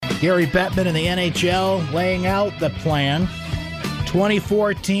Gary Bettman in the NHL laying out the plan.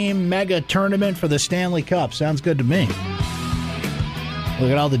 24-team mega tournament for the Stanley Cup. Sounds good to me.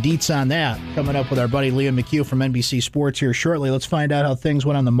 Look at all the deets on that. Coming up with our buddy Liam McHugh from NBC Sports here shortly. Let's find out how things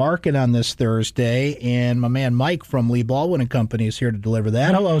went on the market on this Thursday. And my man Mike from Lee Baldwin & Company is here to deliver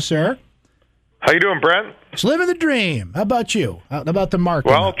that. Hello, sir. How you doing, Brent? Just living the dream. How about you? How about the market?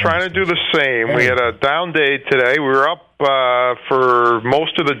 Well, trying to do the same. Hey. We had a down day today. We were up for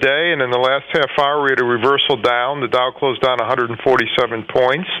most of the day, and in the last half hour we had a reversal down. The Dow closed down 147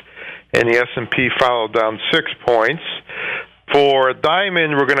 points, and the S&P followed down 6 points. For a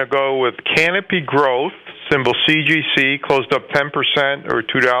diamond, we're going to go with Canopy Growth, symbol CGC, closed up 10% or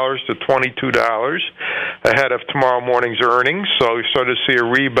 $2 to $22 ahead of tomorrow morning's earnings. So we started to see a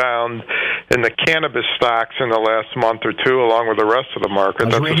rebound in the cannabis stocks in the last month or two, along with the rest of the market.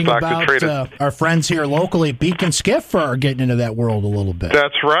 That's reading about our friends here locally at Beacon Skiff are getting into that world a little bit.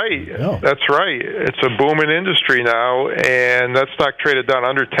 That's right. Oh. That's right. It's a booming industry now, and that stock traded down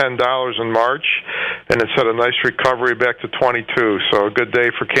under $10 in March, and it's had a nice recovery back to 22. So a good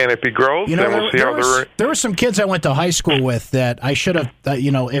day for Canopy Growth, and we'll see how there were some kids I went to high school with that I should have,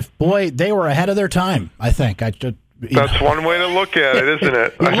 they were ahead of their time, I think. That's one way to look at it, isn't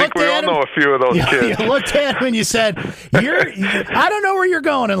it? I think we all know a few of those kids. You looked at them and you said, I don't know where you're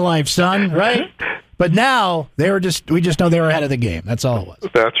going in life, son, right? But now we just know they were ahead of the game. That's all it was.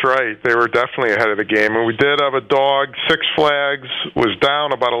 That's right. They were definitely ahead of the game. And we did have a dog. Six Flags was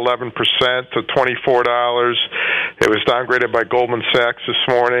down about 11% to $24. It was downgraded by Goldman Sachs this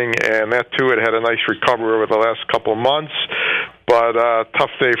morning, and that too had a nice recovery over the last couple of months. But tough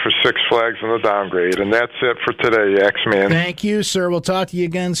day for Six Flags and the downgrade. And that's it for today, X-Man. Thank you, sir. We'll talk to you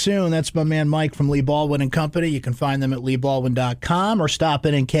again soon. That's my man Mike from Lee Baldwin & Company. You can find them at leebaldwin.com or stop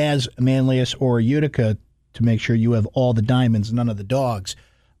in Kaz, Manlius, or Utica to make sure you have all the diamonds, none of the dogs,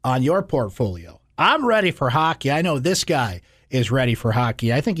 on your portfolio. I'm ready for hockey. I know this guy is ready for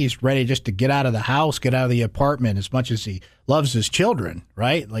hockey. I think he's ready just to get out of the house, get out of the apartment as much as he loves his children,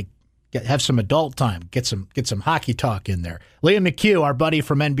 right? Like, have some adult time, get some hockey talk in there. Liam McHugh, our buddy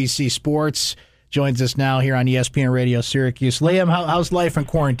from NBC Sports, joins us now here on ESPN Radio Syracuse. Liam, how's life in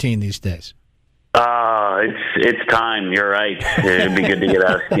quarantine these days? It's time. You're right. It'd be good to get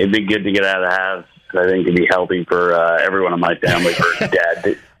out. It'd be good to get out of the house. I think it'd be healthy for everyone in my family, for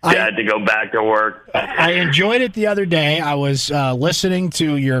dad to go back to work. I enjoyed it the other day. I was listening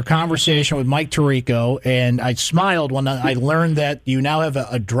to your conversation with Mike Tirico, and I smiled when I learned that you now have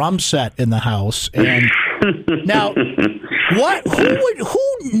a drum set in the house. And now, who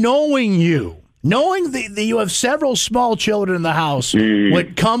knowing that you have several small children in the house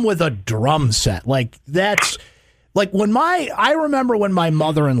would come with a drum set? Like that's like I remember when my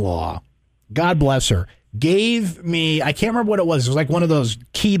mother-in-law, God bless her, gave me, I can't remember what it was. It was like one of those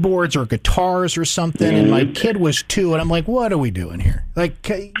keyboards or guitars or something, and my kid was 2, and I'm like, what are we doing here? Like,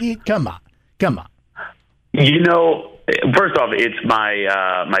 come on. You know, first off, it's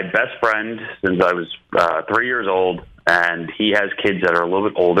my best friend since I was 3 years old, and he has kids that are a little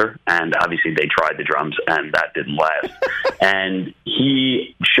bit older, and obviously they tried the drums, and that didn't last. And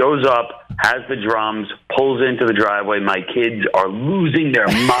he shows up, has the drums, pulls into the driveway. My kids are losing their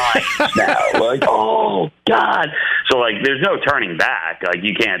minds now. Like, oh, God. So, like, there's no turning back. Like,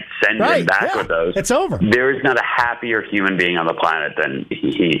 you can't send him back with those. It's over. There is not a happier human being on the planet than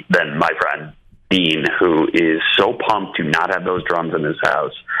my friend Dean, who is so pumped to not have those drums in his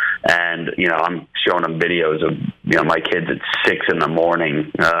house. And, I'm showing him videos of, my kids at 6 in the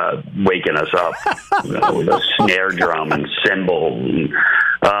morning, waking us up with a snare drum and cymbal. And,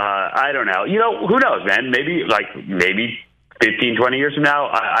 I don't know. Who knows, man? Maybe 15, 20 years from now,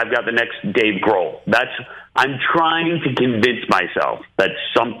 I've got the next Dave Grohl. I'm trying to convince myself that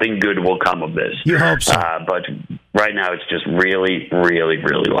something good will come of this. You hope so. But right now, it's just really, really,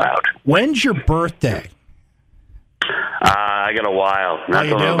 really loud. When's your birthday? I got a while. Not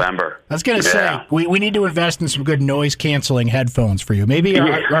until November. I was going to say, we need to invest in some good noise-canceling headphones for you. Maybe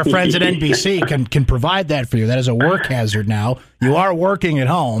our friends at NBC can provide that for you. That is a work hazard now. You are working at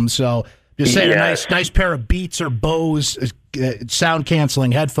home, so just saying a nice pair of Beats or Bose sound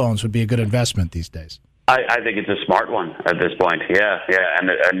canceling headphones would be a good investment these days. I think it's a smart one at this point. Yeah, and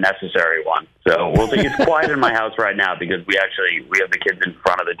a necessary one. So we'll see. It's quiet in my house right now because we have the kids in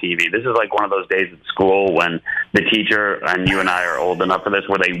front of the TV. This is like one of those days at school when the teacher and you and I are old enough for this,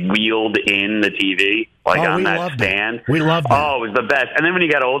 where they wheeled in the TV on that stand. We loved it. Oh, it was the best. And then when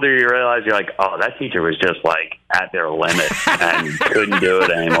you got older, you realize you're like, oh, that teacher was just like at their limit and couldn't do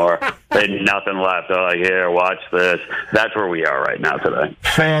it anymore. They had nothing left. They're like, here, watch this. That's where we are right now today.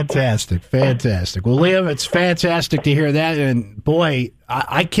 Fantastic. Well, Liam, it's fantastic to hear that. And boy,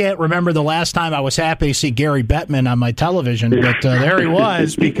 I can't remember the last time I was happy to see Gary Bettman on my television, but there he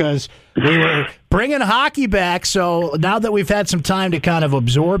was, because we were bringing hockey back. So now that we've had some time to kind of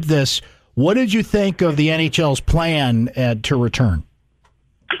absorb this, what did you think of the NHL's plan to return?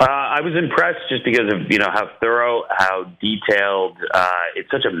 I was impressed just because of how thorough, how detailed.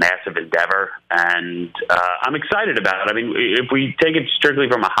 It's such a massive endeavor, and I'm excited about it. I mean, if we take it strictly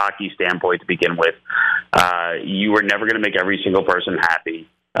from a hockey standpoint to begin with, you were never going to make every single person happy.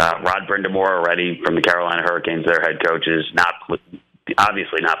 Rod Brindamore already from the Carolina Hurricanes, their head coach, is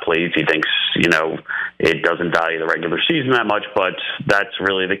obviously not pleased. He thinks, it doesn't value the regular season that much, but that's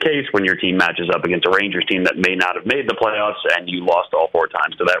really the case when your team matches up against a Rangers team that may not have made the playoffs and you lost all 4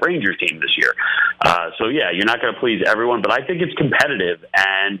 times to that Rangers team this year. So, you're not going to please everyone, but I think it's competitive,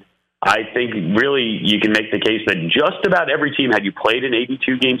 and I think really you can make the case that just about every team, had you played an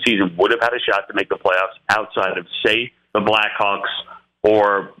 82-game season, would have had a shot to make the playoffs outside of, say, the Blackhawks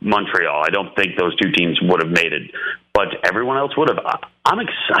or Montreal. I don't think those 2 teams would have made it, but everyone else would have. I'm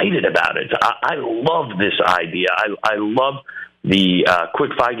excited about it. I love this idea. I love the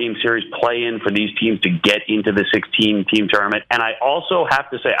quick 5-game series play-in for these teams to get into the 16-team tournament. And I also have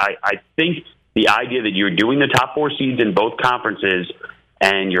to say, I think the idea that you're doing the top 4 seeds in both conferences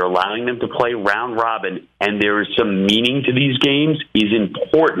and you're allowing them to play round robin, and there is some meaning to these games, is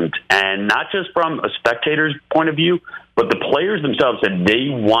important. And not just from a spectator's point of view, but the players themselves said they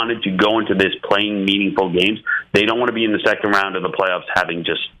wanted to go into this playing meaningful games. They don't want to be in the second round of the playoffs having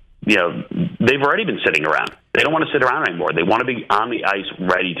just, they've already been sitting around. They don't want to sit around anymore. They want to be on the ice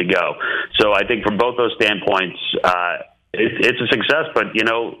ready to go. So I think from both those standpoints, it's a success, but,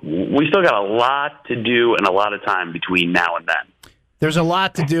 we still got a lot to do and a lot of time between now and then. There's a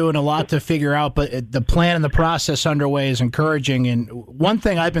lot to do and a lot to figure out, but the plan and the process underway is encouraging. And one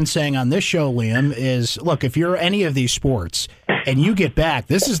thing I've been saying on this show, Liam, is, look, if you're any of these sports and you get back,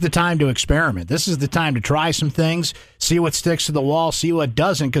 this is the time to experiment. This is the time to try some things, see what sticks to the wall, see what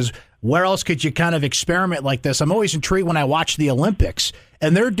doesn't, because where else could you kind of experiment like this? I'm always intrigued when I watch the Olympics,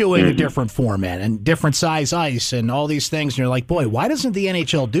 and they're doing a different format and different size ice and all these things, and you're like, boy, why doesn't the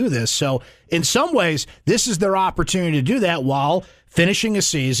NHL do this? So in some ways, this is their opportunity to do that while finishing a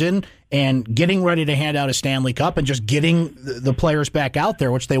season and getting ready to hand out a Stanley Cup and just getting the players back out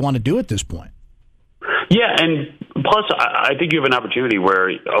there, which they want to do at this point. Yeah, and plus, I think you have an opportunity where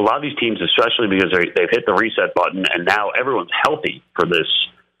a lot of these teams, especially because they've hit the reset button and now everyone's healthy for this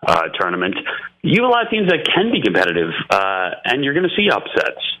tournament, you have a lot of teams that can be competitive, and you're going to see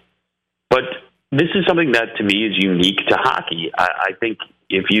upsets. But this is something that, to me, is unique to hockey. I think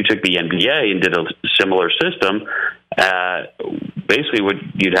if you took the NBA and did a similar system, basically what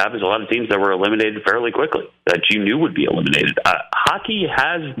you'd have is a lot of teams that were eliminated fairly quickly, that you knew would be eliminated. Hockey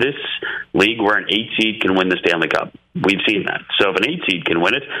has this league where an 8 seed can win the Stanley Cup. We've seen that. So if an 8 seed can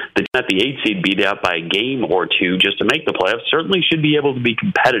win it, the team at the 8 seed beat out by a game or 2 just to make the playoffs certainly should be able to be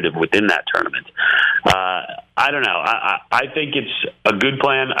competitive within that tournament. I don't know. I think it's a good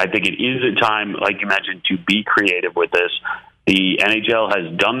plan. I think it is a time, like you mentioned, to be creative with this. The NHL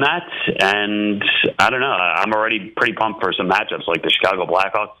has done that, and I don't know. I'm already pretty pumped for some matchups like the Chicago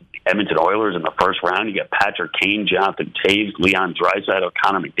Blackhawks, Edmonton Oilers in the first round. You got Patrick Kane, Jonathan Toews, Leon Draisaitl,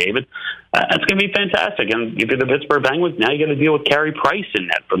 Connor McDavid. That's going to be fantastic. And if you're the Pittsburgh Penguins, now you got to deal with Carey Price in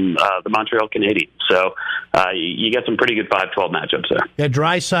net from the Montreal Canadiens. So you got some pretty good 5-12 matchups there. Yeah,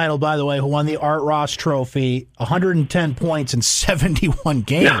 Draisaitl, by the way, who won the Art Ross Trophy, 110 points in 71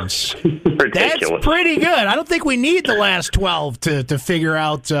 games. Ridiculous. That's pretty good. I don't think we need the last 12 to figure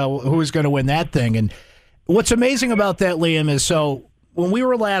out who's going to win that thing. And what's amazing about that, Liam, is so when we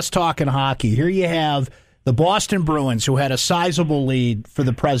were last talking hockey, here you have the Boston Bruins, who had a sizable lead for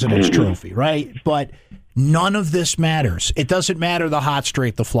the President's Trophy, right? But none of this matters. It doesn't matter the hot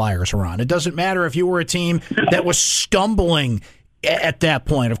streak the Flyers are on. It doesn't matter if you were a team that was stumbling at that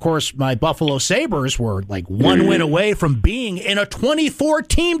point. Of course, my Buffalo Sabres were like one win away from being in a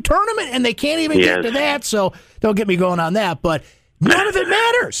 24-team tournament, and they can't even get to that, so don't get me going on that. But none of it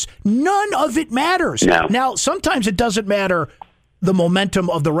matters. None of it matters. No. Now, sometimes it doesn't matter the momentum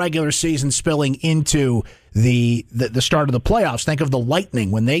of the regular season spilling into the start of the playoffs. Think of the Lightning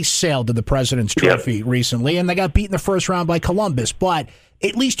when they sailed to the President's Trophy recently, and they got beat in the first round by Columbus. But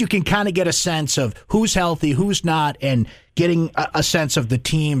at least you can kind of get a sense of who's healthy, who's not, and getting a sense of the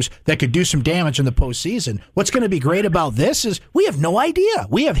teams that could do some damage in the postseason. What's going to be great about this is we have no idea.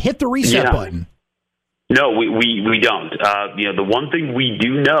 We have hit the reset button. No, we don't. The one thing we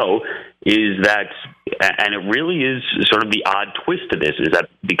do know is that, and it really is sort of the odd twist to this, is that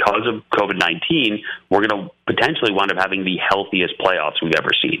because of COVID-19, we're going to potentially wind up having the healthiest playoffs we've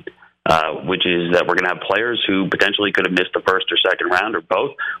ever seen. which is that we're going to have players who potentially could have missed the first or second round or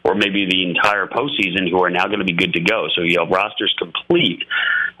both, or maybe the entire postseason, who are now going to be good to go. So you have rosters complete,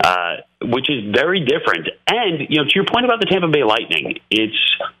 which is very different. And, to your point about the Tampa Bay Lightning, it's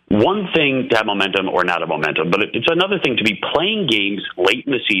one thing to have momentum or not have momentum, but it's another thing to be playing games late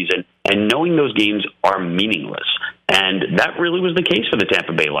in the season and knowing those games are meaningless. And that really was the case for the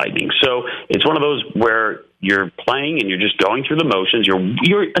Tampa Bay Lightning. So it's one of those where you're playing and you're just going through the motions.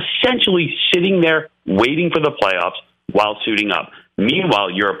 You're essentially sitting there waiting for the playoffs while suiting up.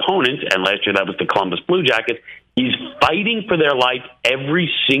 Meanwhile, your opponent, and last year that was the Columbus Blue Jackets, is fighting for their life every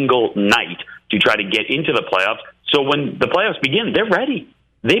single night to try to get into the playoffs. So when the playoffs begin, they're ready.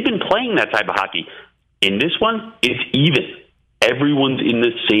 They've been playing that type of hockey. In this one, it's even. Everyone's in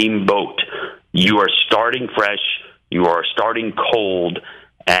the same boat. You are starting fresh. You are starting cold.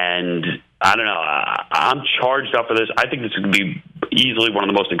 And I don't know. I'm charged up for this. I think this is going to be easily one of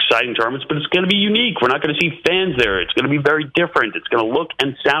the most exciting tournaments, but it's going to be unique. We're not going to see fans there. It's going to be very different. It's going to look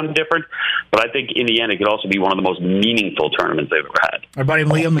and sound different. But I think in the end, it could also be one of the most meaningful tournaments they've ever had. Our buddy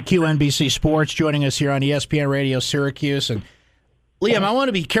Liam McHugh, NBC Sports, joining us here on ESPN Radio Syracuse. And Liam, I want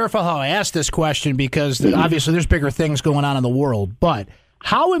to be careful how I ask this question because obviously there's bigger things going on in the world. But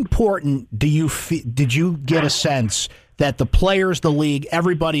how important did you get a sense that the players, the league,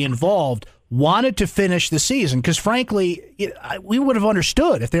 everybody involved wanted to finish the season? Because frankly, we would have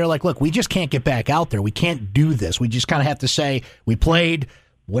understood if they're like, look, we just can't get back out there. We can't do this. We just kind of have to say we played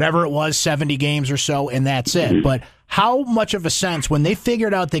whatever it was, 70 games or so, and that's it. But how much of a sense, when they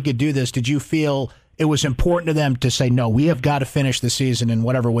figured out they could do this, did you feel it was important to them to say, no, we have got to finish the season in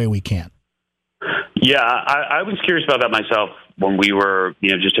whatever way we can? Yeah, I was curious about that myself when we were,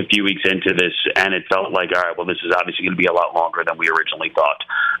 just a few weeks into this, and it felt like, all right, well, this is obviously going to be a lot longer than we originally thought.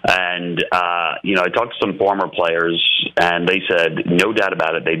 And, I talked to some former players, and they said, no doubt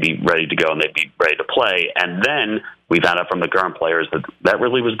about it, they'd be ready to go and they'd be ready to play. And then we found out from the current players that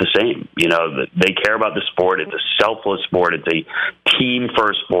really was the same. That they care about the sport. It's a selfless sport. It's a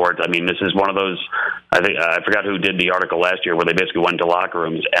team-first sport. I mean, this is one of those, I forgot who did the article last year where they basically went to locker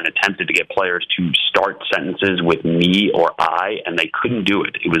rooms and attempted to get players to start sentences with me or I, and they couldn't do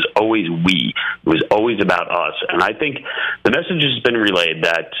it. It was always we. It was always about us. And I think the message has been relayed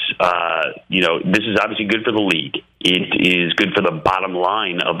that, this is obviously good for the league. It is good for the bottom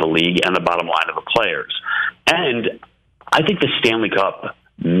line of the league and the bottom line of the players. And I think the Stanley Cup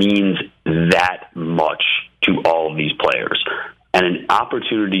means that much to all of these players. And an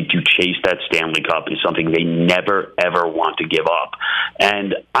opportunity to chase that Stanley Cup is something they never, ever want to give up.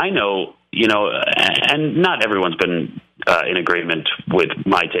 And I know, and not everyone's been in agreement with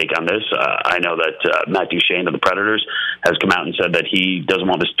my take on this. I know that Matt Duchene of the Predators has come out and said that he doesn't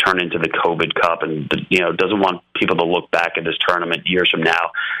want this to turn into the COVID Cup and, doesn't want people to look back at this tournament years from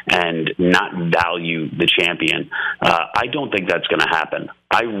now and not value the champion. I don't think that's going to happen.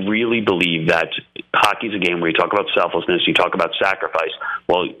 I really believe that hockey's a game where you talk about selflessness, you talk about sacrifice.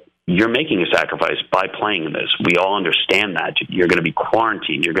 Well, you're making a sacrifice by playing in this. We all understand that. You're going to be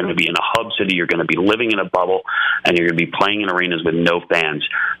quarantined. You're going to be in a hub city. You're going to be living in a bubble, and you're going to be playing in arenas with no fans.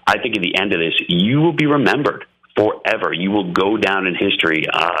 I think at the end of this, you will be remembered forever. You will go down in history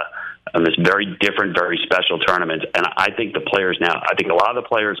on this very different, very special tournament. And I think the players now, I think a lot of the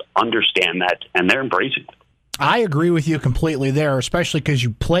players understand that, and they're embracing it. I agree with you completely there, especially because you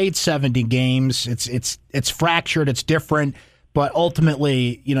played 70 games. It's fractured. It's different. But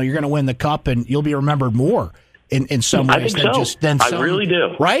ultimately, you're going to win the cup, and you'll be remembered more in some ways than some. I really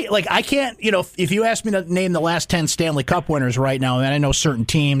do. Right? Like, I can't, if you ask me to name the last 10 Stanley Cup winners right now, and I know certain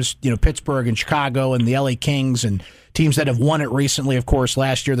teams, Pittsburgh and Chicago and the LA Kings and teams that have won it recently, of course,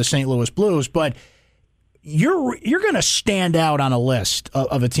 last year, the St. Louis Blues, but you're going to stand out on a list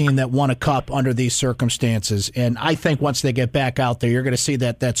of a team that won a cup under these circumstances. And I think once they get back out there, you're going to see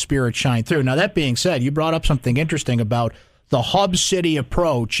that spirit shine through. Now, that being said, you brought up something interesting about the hub city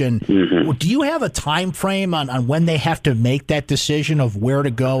approach, and do you have a time frame on when they have to make that decision of where to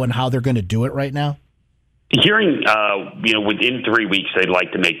go and how they're going to do it right now? Hearing, within 3 weeks they'd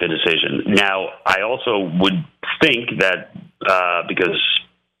like to make the decision. Now, I also would think that because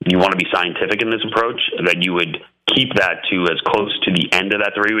you want to be scientific in this approach, that you would keep that to as close to the end of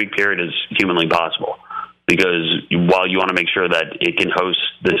that 3 week period as humanly possible. Because while you want to make sure that it can host,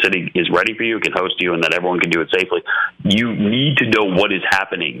 the city is ready for you, it can host you, and that everyone can do it safely, you need to know what is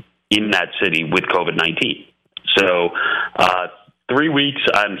happening in that city with COVID-19. So 3 weeks,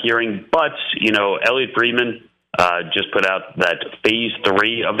 I'm hearing, but, Elliot Friedman just put out that phase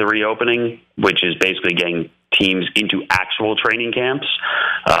 3 of the reopening, which is basically getting teams into actual training camps,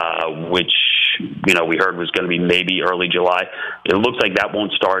 which we heard was going to be maybe early July. It looks like that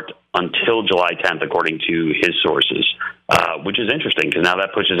won't start until July 10th, according to his sources, which is interesting because now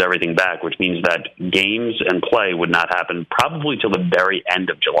that pushes everything back, which means that games and play would not happen probably till the very end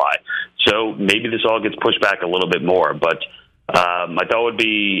of July. So maybe this all gets pushed back a little bit more. But my thought would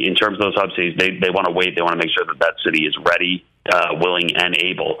be, in terms of those hub cities, they want to wait. They want to make sure that city is ready, willing, and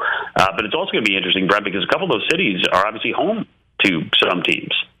able. But it's also going to be interesting, Brent, because a couple of those cities are obviously home to some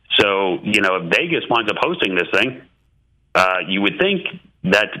teams. So, if Vegas winds up hosting this thing, you would think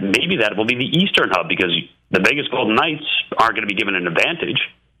that maybe that will be the Eastern hub, because the Vegas Golden Knights aren't going to be given an advantage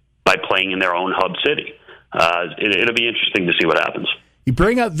by playing in their own hub city. It'll be interesting to see what happens. You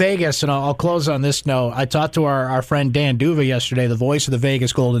bring up Vegas, and I'll close on this note. I talked to our friend Dan Duva yesterday, the voice of the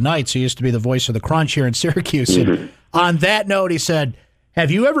Vegas Golden Knights. He used to be the voice of the Crunch here in Syracuse. Mm-hmm. And on that note, he said,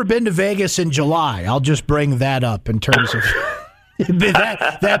 have you ever been to Vegas in July? I'll just bring that up in terms of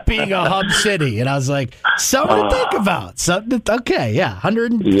that being a hub city. And I was like, something to think about.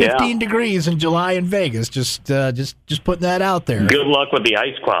 115 degrees in July in Vegas. Just putting that out there. Good luck with the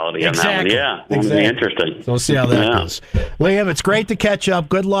ice quality on that one. Yeah, it'll be interesting. So we'll see how that goes. Liam, it's great to catch up.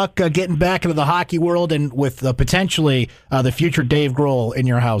 Good luck getting back into the hockey world and with potentially the future Dave Grohl in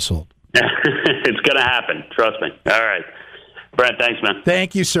your household. It's going to happen. Trust me. All right. Brent, thanks, man.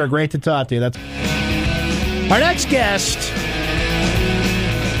 Thank you, sir. Great to talk to you. That's our next guest.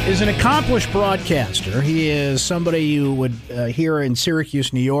 Is an accomplished broadcaster. He is somebody you would hear in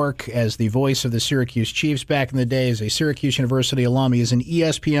Syracuse, New York, as the voice of the Syracuse Chiefs back in the day, as a Syracuse University alum. He is an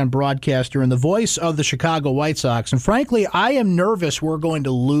ESPN broadcaster and the voice of the Chicago White Sox. And frankly, I am nervous we're going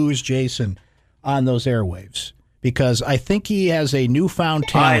to lose Jason on those airwaves, because I think he has a newfound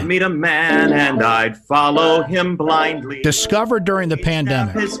talent. I'd meet a man and I'd follow him blindly. Discovered during the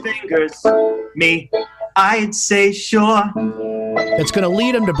pandemic. His fingers, me, I'd say sure. It's going to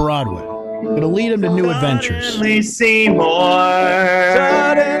lead him to Broadway. Going to lead him to new adventures. Suddenly Seymour,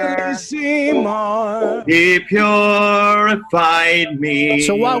 he purified me.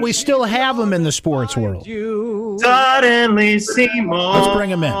 So while we still have him in the sports world, suddenly Seymour, let's bring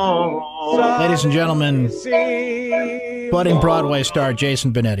him in. Ladies and gentlemen, budding Broadway star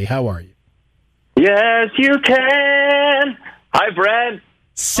Jason Bennetti. How are you? Yes, you can. Hi, Brent.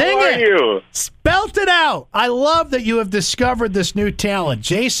 Sing How are it. You? Spelt it out. I love that you have discovered this new talent.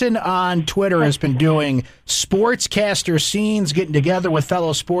 Jason on Twitter has been doing sportscaster scenes, getting together with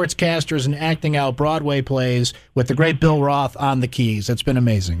fellow sportscasters and acting out Broadway plays with the great Bill Roth on the keys. It's been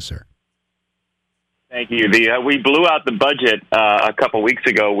amazing, sir. Thank you. We blew out the budget a couple weeks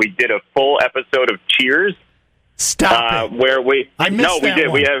ago. We did a full episode of Cheers. Stop it. Where I missed that did.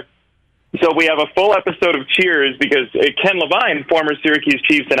 one. We have a full episode of Cheers because Ken Levine, former Syracuse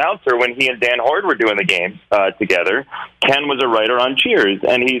Chiefs announcer, when he and Dan Hoard were doing the games together, Ken was a writer on Cheers,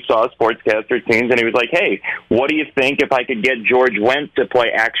 and he saw sportscaster scenes, and he was like, hey, what do you think if I could get George Wendt to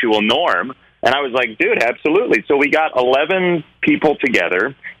play actual Norm? And I was like, dude, absolutely. So we got 11 people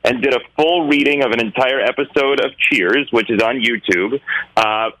together and did a full reading of an entire episode of Cheers, which is on YouTube.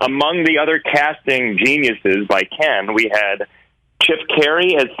 Among the other casting geniuses by Ken, we had Chip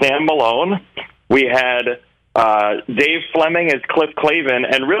Carey as Sam Malone. We had Dave Fleming as Cliff Clavin.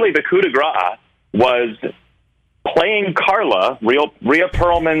 And really the coup de grace was playing Carla, Rhea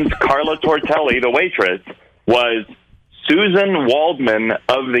Perlman's Carla Tortelli, the waitress, was Susan Waldman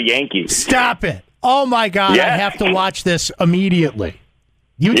of the Yankees. Stop it. Oh, my God. Yes. I have to watch this immediately.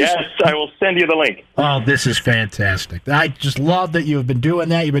 Yes, I will send you the link. Oh, this is fantastic. I just love that you've been doing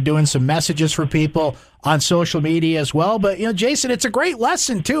that. You've been doing some messages for people on social media as well. But, Jason, it's a great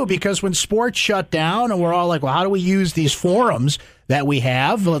lesson, too, because when sports shut down and we're all like, well, how do we use these forums that we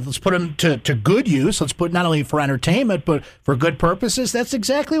have? Let's put them to good use. Let's put not only for entertainment, but for good purposes. That's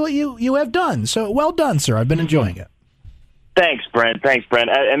exactly what you have done. So well done, sir. I've been enjoying it. Thanks, Brent.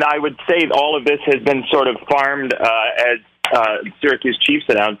 And I would say all of this has been sort of farmed as Syracuse Chiefs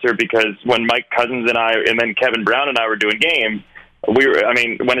announcer, because when Mike Cousins and I, and then Kevin Brown and I were doing games,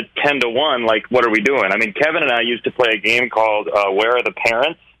 when it's 10-1, like, what are we doing? I mean, Kevin and I used to play a game called Where Are the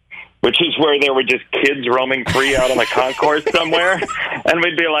Parents?, which is where there were just kids roaming free out on the concourse somewhere. And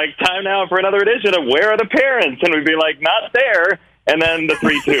we'd be like, time now for another edition of Where Are the Parents? And we'd be like, not there. And then the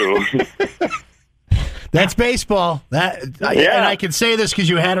 3-2. That's baseball. And I can say this because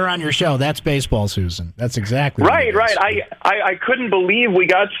you had her on your show. That's baseball, Susan. That's exactly right. I couldn't believe we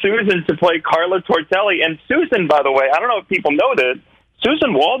got Susan to play Carla Tortelli. And Susan, by the way, I don't know if people know this,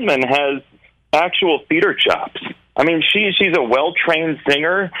 Susan Waldman has actual theater chops. I mean, she's a well-trained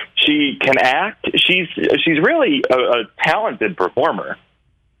singer. She can act. She's really a talented performer.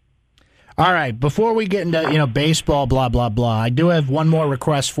 All right, before we get into baseball, blah blah blah, I do have one more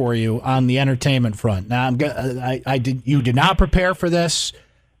request for you on the entertainment front. Now, you did not prepare for this.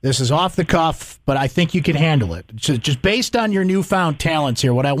 This is off the cuff, but I think you can handle it. Just based on your newfound talents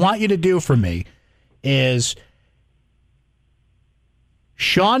here, what I want you to do for me is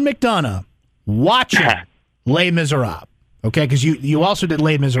Sean McDonough watching Les Miserables. Okay, because you also did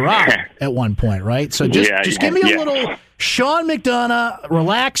Les Miserables at one point, right? So just give me a little Sean McDonough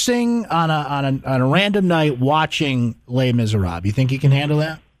relaxing on a random night watching Les Miserables. You think you can handle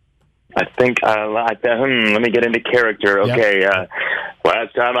that? I think let me get into character. Okay,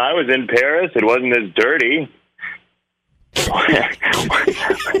 last time I was in Paris, it wasn't as dirty.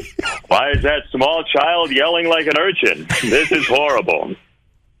 Why is that small child yelling like an urchin? This is horrible.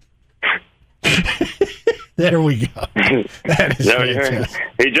 There we go. That is fantastic.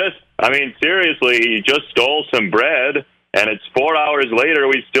 Seriously, he just stole some bread, and it's 4 hours later,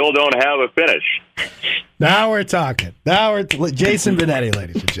 we still don't have a finish. Now we're talking. Jason Bennetti,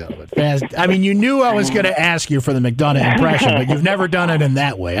 ladies and gentlemen. You knew I was going to ask you for the McDonough impression, but you've never done it in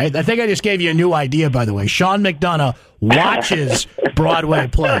that way. I think I just gave you a new idea, by the way. Sean McDonough watches Broadway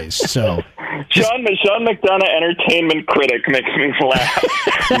plays, so... Sean McDonough, entertainment critic, makes me laugh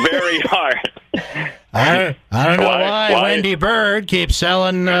very hard. I don't know why Wendy Bird keeps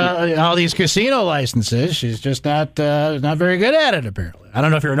selling all these casino licenses. She's just not very good at it, apparently. I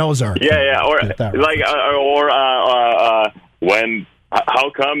don't know if you're an Ozark.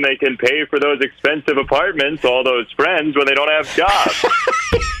 How come they can pay for those expensive apartments, all those friends, when they don't have jobs?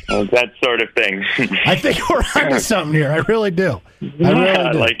 That sort of thing. I think we're onto something here. I really do.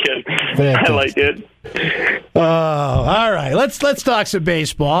 I like it. Fantastic. I like it. Oh, all right. Let's talk some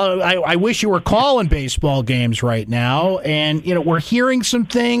baseball. I wish you were calling baseball games right now. And, we're hearing some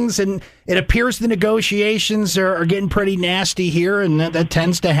things, and it appears the negotiations are getting pretty nasty here, and that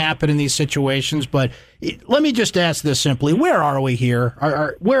tends to happen in these situations. But let me just ask this simply. Where are we here?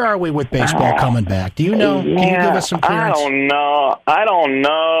 Where are we with baseball coming back? Do you know? Can you give us some clearance? I don't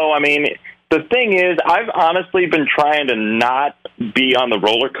know. The thing is, I've honestly been trying to not be on the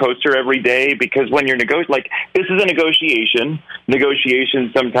roller coaster every day, because when you're this is a negotiation.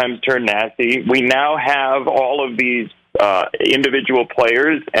 Negotiations sometimes turn nasty. We now have all of these individual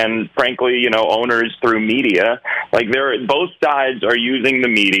players and, frankly, owners through media. Both sides are using the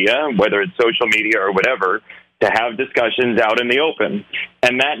media, whether it's social media or whatever, to have discussions out in the open.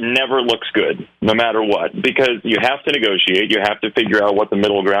 And that never looks good, no matter what, because you have to negotiate. You have to figure out what the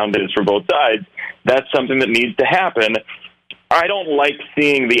middle ground is for both sides. That's something that needs to happen. I don't like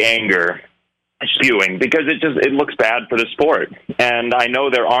seeing the anger spewing, because it looks bad for the sport. And I know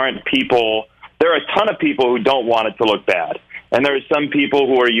there are a ton of people who don't want it to look bad. And there are some people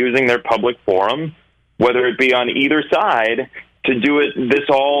who are using their public forum, whether it be on either side, to do this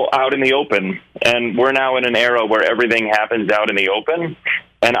all out in the open. And we're now in an era where everything happens out in the open,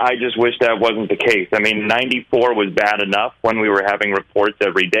 and I just wish that wasn't the case. 94 was bad enough when we were having reports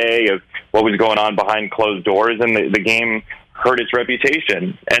every day of what was going on behind closed doors, and the game hurt its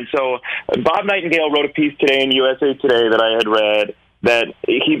reputation. And so Bob Nightingale wrote a piece today in USA Today that I had read, that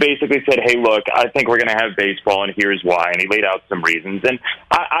he basically said, hey, look, I think we're going to have baseball, and here's why. And he laid out some reasons. And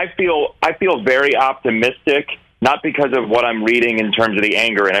I feel very optimistic, not because of what I'm reading in terms of the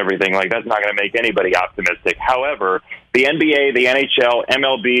anger and everything. That's not going to make anybody optimistic. However, the NBA, the NHL,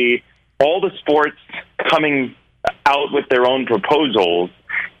 MLB, all the sports coming out with their own proposals,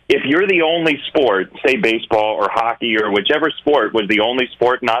 if you're the only sport, say baseball or hockey or whichever sport was the only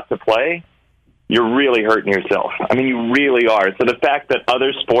sport not to play, you're really hurting yourself. You really are. So the fact that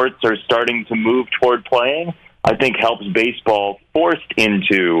other sports are starting to move toward playing, I think helps baseball forced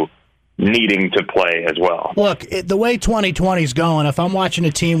into needing to play as well. Look, the way 2020 is going, if I'm watching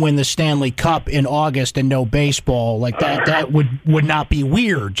a team win the Stanley Cup in August and no baseball, that would not be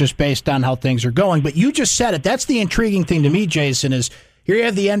weird, just based on how things are going. But you just said it. That's the intriguing thing to me, Jason, is here you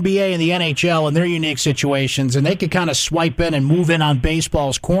have the NBA and the NHL and their unique situations, and they could kind of swipe in and move in on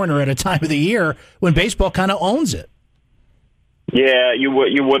baseball's corner at a time of the year when baseball kind of owns it. Yeah, you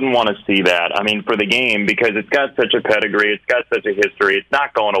wouldn't want to see that. For the game, because it's got such a pedigree, it's got such a history, it's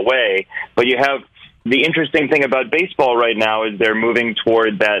not going away. But you have the interesting thing about baseball right now is they're moving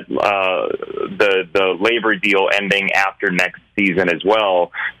toward that the labor deal ending after next season as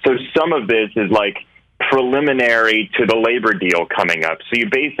well. So some of this is preliminary to the labor deal coming up. So you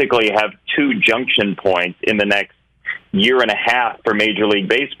basically have two junction points in the next year and a half for Major League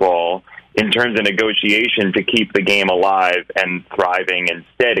Baseball in terms of negotiation to keep the game alive and thriving and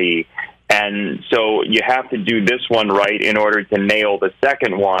steady. And so you have to do this one right in order to nail the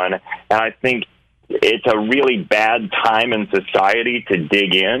second one. And I think it's a really bad time in society to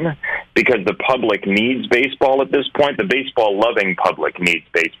dig in, because the public needs baseball at this point. The baseball-loving public needs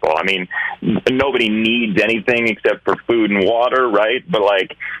baseball. I mean, nobody needs anything except for food and water, right? But,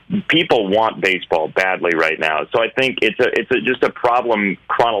 like, people want baseball badly right now. So I think it's just a problem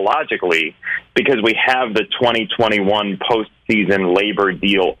chronologically because we have the 2021 postseason labor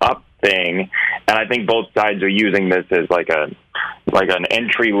deal up thing, and I think both sides are using this as like an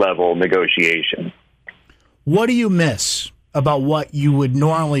entry-level negotiation. What do you miss about what you would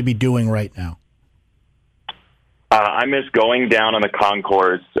normally be doing right now? I miss going down on the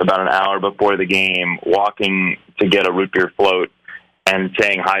concourse about an hour before the game, walking to get a root beer float, and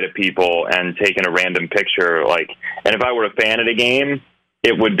saying hi to people and taking a random picture. And if I were a fan of the game,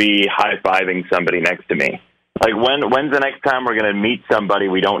 it would be high-fiving somebody next to me. Like, when's the next time we're going to meet somebody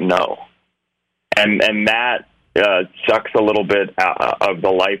we don't know? And that sucks a little bit of the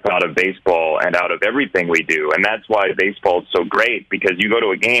life out of baseball and out of everything we do. And that's why baseball is so great, because you go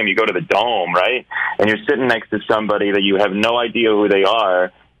to a game, you go to the Dome, right? And you're sitting next to somebody that you have no idea who they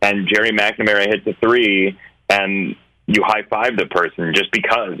are, and Jerry McNamara hits a three, and you high-five the person just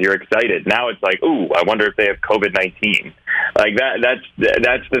because you're excited. Now it's like, ooh, I wonder if they have COVID-19. Like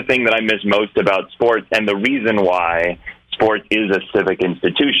that's the thing that I miss most about sports, and the reason why sports is a civic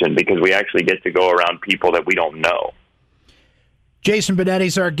institution, because we actually get to go around people that we don't know. Jason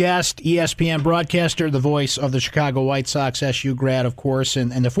Bennetti's our guest, ESPN broadcaster, the voice of the Chicago White Sox, SU grad, of course,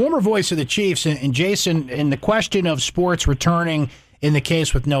 and the former voice of the Chiefs. And Jason, in the question of sports returning in the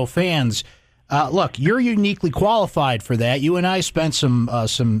case with no fans, look, you're uniquely qualified for that. You and I spent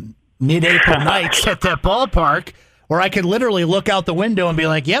some mid-April nights at that ballpark where I could literally look out the window and be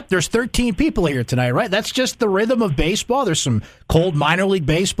like, yep, there's 13 people here tonight, right? That's just the rhythm of baseball. There's some cold minor league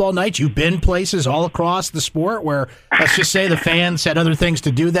baseball nights. You've been places all across the sport where, let's just say, the fans had other things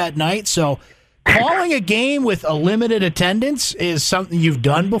to do that night. So calling a game with a limited attendance is something you've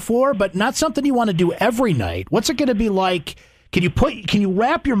done before, but not something you want to do every night. What's it going to be like? Can you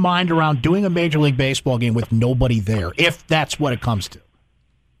wrap your mind around doing a Major League Baseball game with nobody there, if that's what it comes to?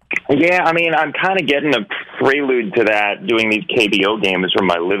 Yeah, I mean, I'm kind of getting a prelude to that doing these KBO games from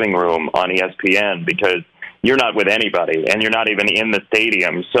my living room on ESPN, because you're not with anybody and you're not even in the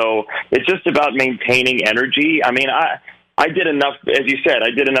stadium. So it's just about maintaining energy. I mean, I did enough, as you said,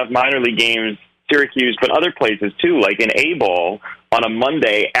 I did enough minor league games, Syracuse, but other places too, like in A-ball on a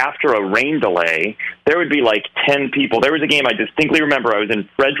Monday after a rain delay, there would be like 10 people. There was a game I distinctly remember. I was in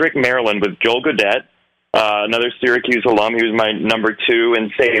Frederick, Maryland with Joel Godet, another Syracuse alum. He was my number 2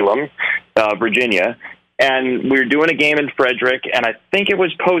 in Salem, Virginia. And we were doing a game in Frederick, and I think it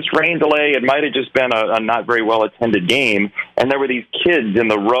was post-rain delay. It might have just been a not very well-attended game. And there were these kids in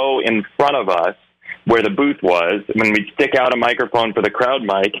the row in front of us where the booth was, when we'd stick out a microphone for the crowd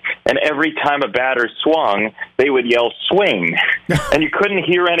mic, and every time a batter swung, they would yell, swing. And you couldn't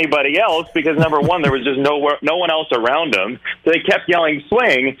hear anybody else because, number one, there was just no one else around them. So they kept yelling,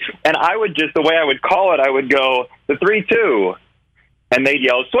 swing. And I would just, the way I would call it, I would go, the 3-2. And they'd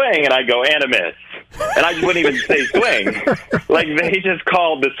yell, swing, and I'd go, and a miss. And I just wouldn't even say swing. Like, they just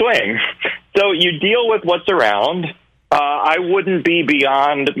called the swing. So you deal with what's around. I wouldn't be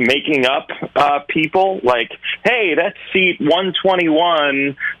beyond making up people like, hey, that's seat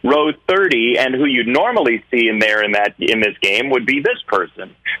 121, row 30, and who you'd normally see in this game would be this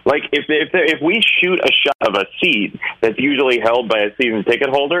person. Like, if we shoot a shot of a seat that's usually held by a season ticket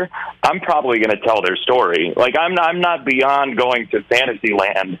holder, I'm probably going to tell their story. Like, I'm not beyond going to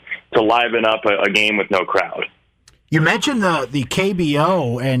Fantasyland to liven up a game with no crowd. You mentioned the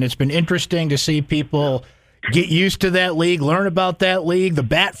KBO, and it's been interesting to see people get used to that league, learn about that league, the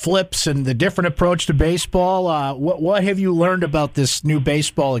bat flips, and the different approach to baseball. What have you learned about this new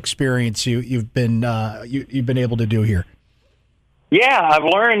baseball experience you've been able to do here? Yeah, I've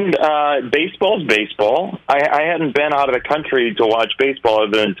learned baseball's baseball. I hadn't been out of the country to watch baseball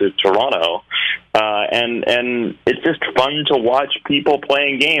other than to Toronto, and it's just fun to watch people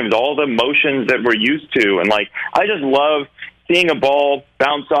playing games, all the motions that we're used to, and like I just love seeing a ball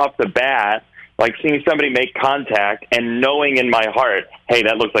bounce off the bat. Like seeing somebody make contact and knowing in my heart, hey,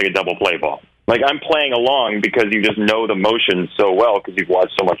 that looks like a double play ball. Like I'm playing along because you just know the motion so well because you've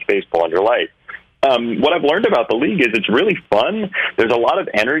watched so much baseball in your life. What I've learned about the league is it's really fun. There's a lot of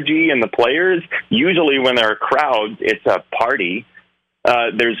energy in the players. Usually when there are crowds, it's a party.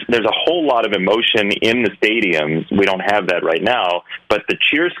 There's a whole lot of emotion in the stadiums. We don't have that right now, but the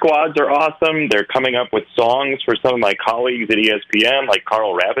cheer squads are awesome. They're coming up with songs for some of my colleagues at ESPN, like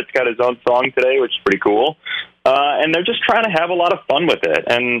Carl Rabbit's got his own song today, which is pretty cool. And they're just trying to have a lot of fun with it.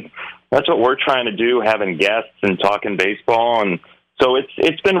 And that's what we're trying to do, having guests and talking baseball. And so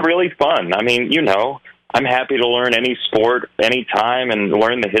it's been really fun. I mean, I'm happy to learn any sport anytime and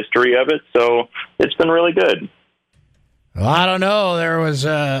learn the history of it. So it's been really good. Well, I don't know. There was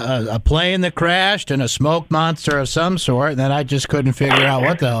a plane that crashed and a smoke monster of some sort, and then I just couldn't figure out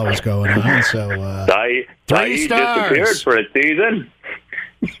what the hell was going on. So, 3 stars. Disappeared for a season.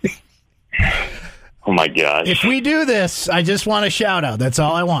 Oh my gosh! If we do this, I just want a shout out. That's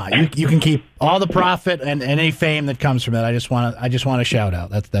all I want. You can keep all the profit and any fame that comes from it. I just want a shout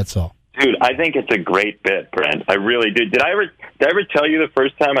out. That's all. Dude, I think it's a great bit, Brent. I really do. Did I ever tell you the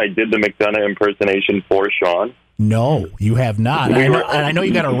first time I did the McDonough impersonation for Sean? No, you have not. I know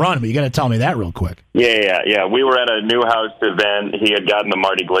you got to run, but you got to tell me that real quick. Yeah. We were at a Newhouse event. He had gotten the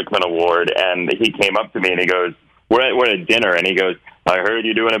Marty Glickman Award, and he came up to me and he goes, "We're at a dinner," and he goes, "I heard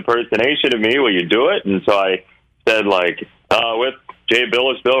you do an impersonation of me. Will you do it?" And so I said, with Jay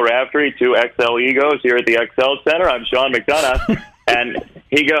Billis, Bill Raftery, 2 XL egos here at the XL Center. I'm Sean McDonough. And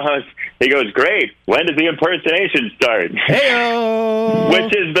he goes, "Great. When does the impersonation start?" Hey-o!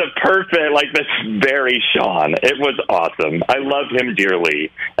 Which is the perfect, this very Sean. It was awesome. I love him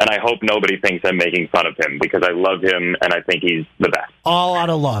dearly, and I hope nobody thinks I'm making fun of him because I love him, and I think he's the best. All out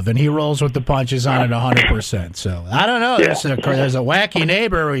of love, and he rolls with the punches on it 100%. So, I don't know. Yeah. There's a wacky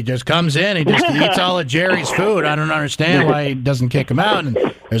neighbor who just comes in, he just eats all of Jerry's food. I don't understand why he doesn't kick him out. And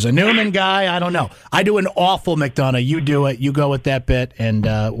there's a Newman guy. I don't know. I do an awful McDonough. You do it. You go with that bit, and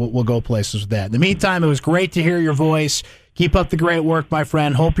we'll go places with that. In the meantime, it was great to hear your voice. Keep up the great work, my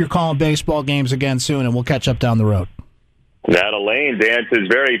friend. Hope you're calling baseball games again soon, and we'll catch up down the road. That Elaine answers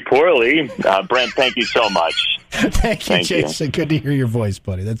very poorly. Brent, thank you so much. Thank you, Jason. Good to hear your voice,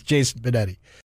 buddy. That's Jason Bennetti.